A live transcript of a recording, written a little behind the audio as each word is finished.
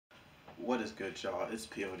What is good, y'all? It's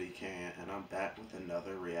Pod.cannion, and I'm back with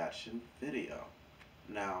another reaction video.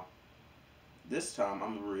 Now, this time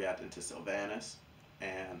I'm reacting to Cilvanis,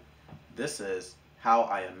 and this is how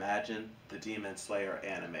I imagine the Demon Slayer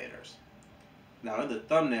Animators. Now, in the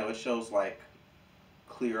thumbnail, it shows like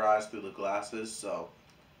clear eyes through the glasses, so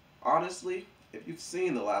honestly, if you've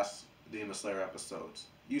seen the last Demon Slayer episodes,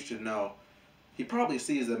 you should know he probably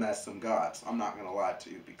sees them as some gods. I'm not gonna lie to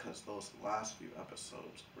you, because those last few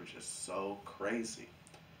episodes were just so crazy.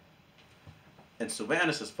 And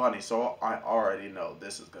Cilvanis is funny, so I already know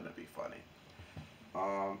this is gonna be funny.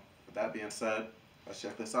 With that being said, let's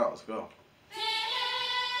check this out. Let's go.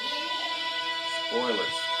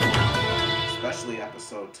 Spoilers, especially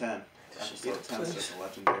episode 10. Episode 10 is just a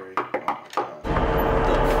legendary. Oh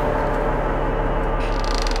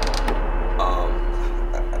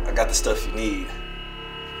my god. I got the stuff you need.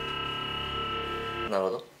 なる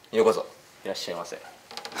ほど。ようこそいらっしゃいませ。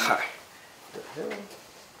はい。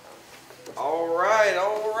Alright,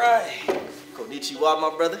 alright. Konnichiwa, my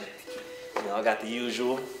brother. You know, I got the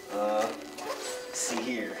usual. See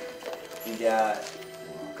here. You got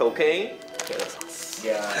cocaine.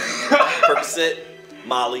 You got Percocet,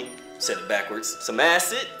 Molly, said it backwards. Some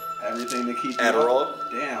acid. Everything to keep Adderall.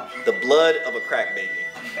 You up. Damn. The blood of a crack baby.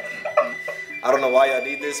 I don't know why y'all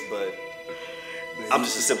need this, but I'm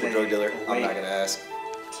just a simple drug dealer. I'm not gonna ask.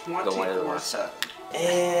 24/7.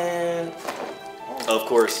 And of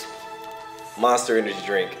course, Monster Energy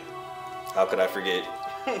drink. How could I forget?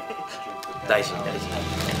 大事に大事に。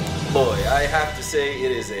 Boy, I have to say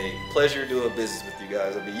it is a pleasure doing business with you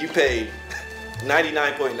guys. I mean, you paid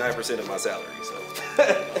 99.9% of my salary, so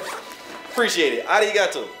appreciate it.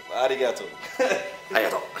 Arigato, arigato. あり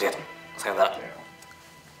がとうありがとう。さよなら。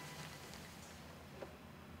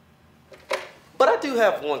 But I do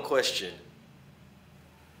have one question.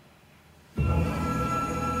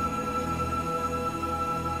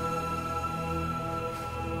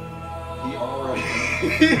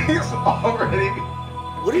 He's already.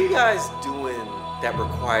 What are you guys doing that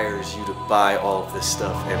requires you to buy all of this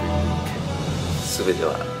stuff every week? すべて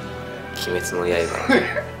は鬼滅の刃。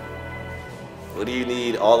 What do you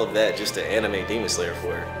need all of that just to animate Demon Slayer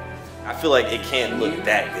for? I feel like it can't look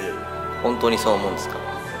that good. 本当にそう思うんですか。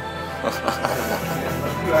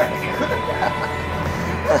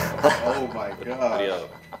 Oh my god. Yo,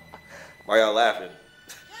 why y'all laughing?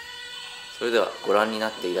 それではご覧にな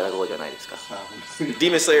っていただこうじゃないですか。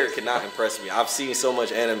 Demon Slayer cannot impress me. I've seen so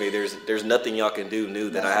much anime. There's nothing y'all can do new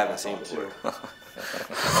that I haven't seen before.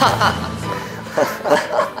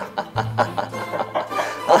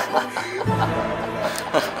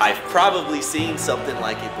 I've probably seen something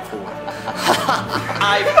like it before.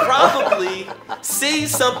 I've probably seen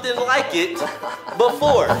something like it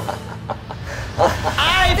before.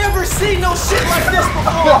 I've never seen no shit like this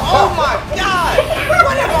before. Oh my god!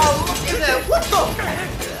 What am I looking at? What the?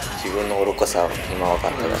 自分の愚かさは今分か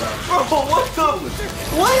っただろう。 Bro,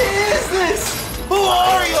 what is this? Who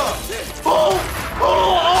are you? Who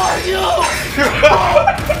are you?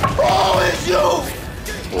 Who is you?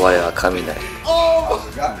 我は神だよ。 Oh,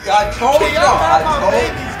 I told can y'all. y'all have I my told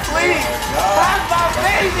babies, please? Have my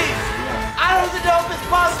babies. I don't even know if it's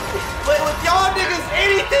possible, but with y'all niggas,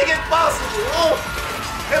 anything is possible. Oh,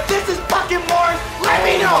 if this is fucking Mars, let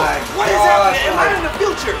me know. What is happening? Am I in the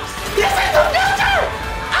future? This is the future.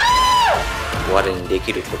 我にで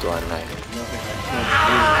きることはない。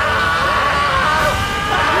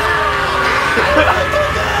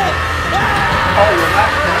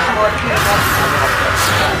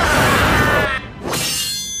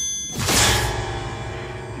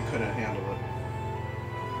 You couldn't handle it.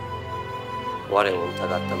 我を疑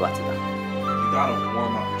った罰だ。 You gotta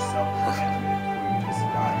warm up yourself before you just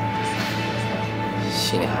die.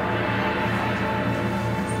 死ね。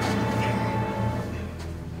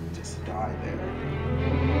 Just die there.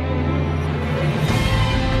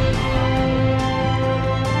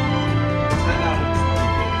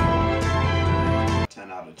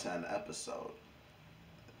 Out of 10 episode.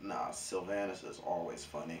 Nah, Cilvanis is always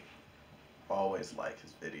funny. Always like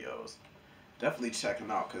his videos. Definitely check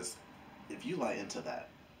him out, because if you like into that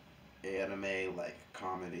anime, like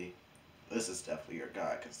comedy, this is definitely your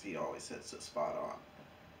guy, because he always hits it spot on.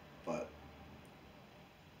 But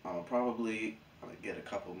I'm gonna get a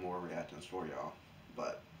couple more reactions for y'all.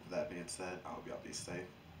 But with that being said, I hope y'all be safe,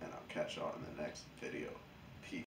 and I'll catch y'all in the next video.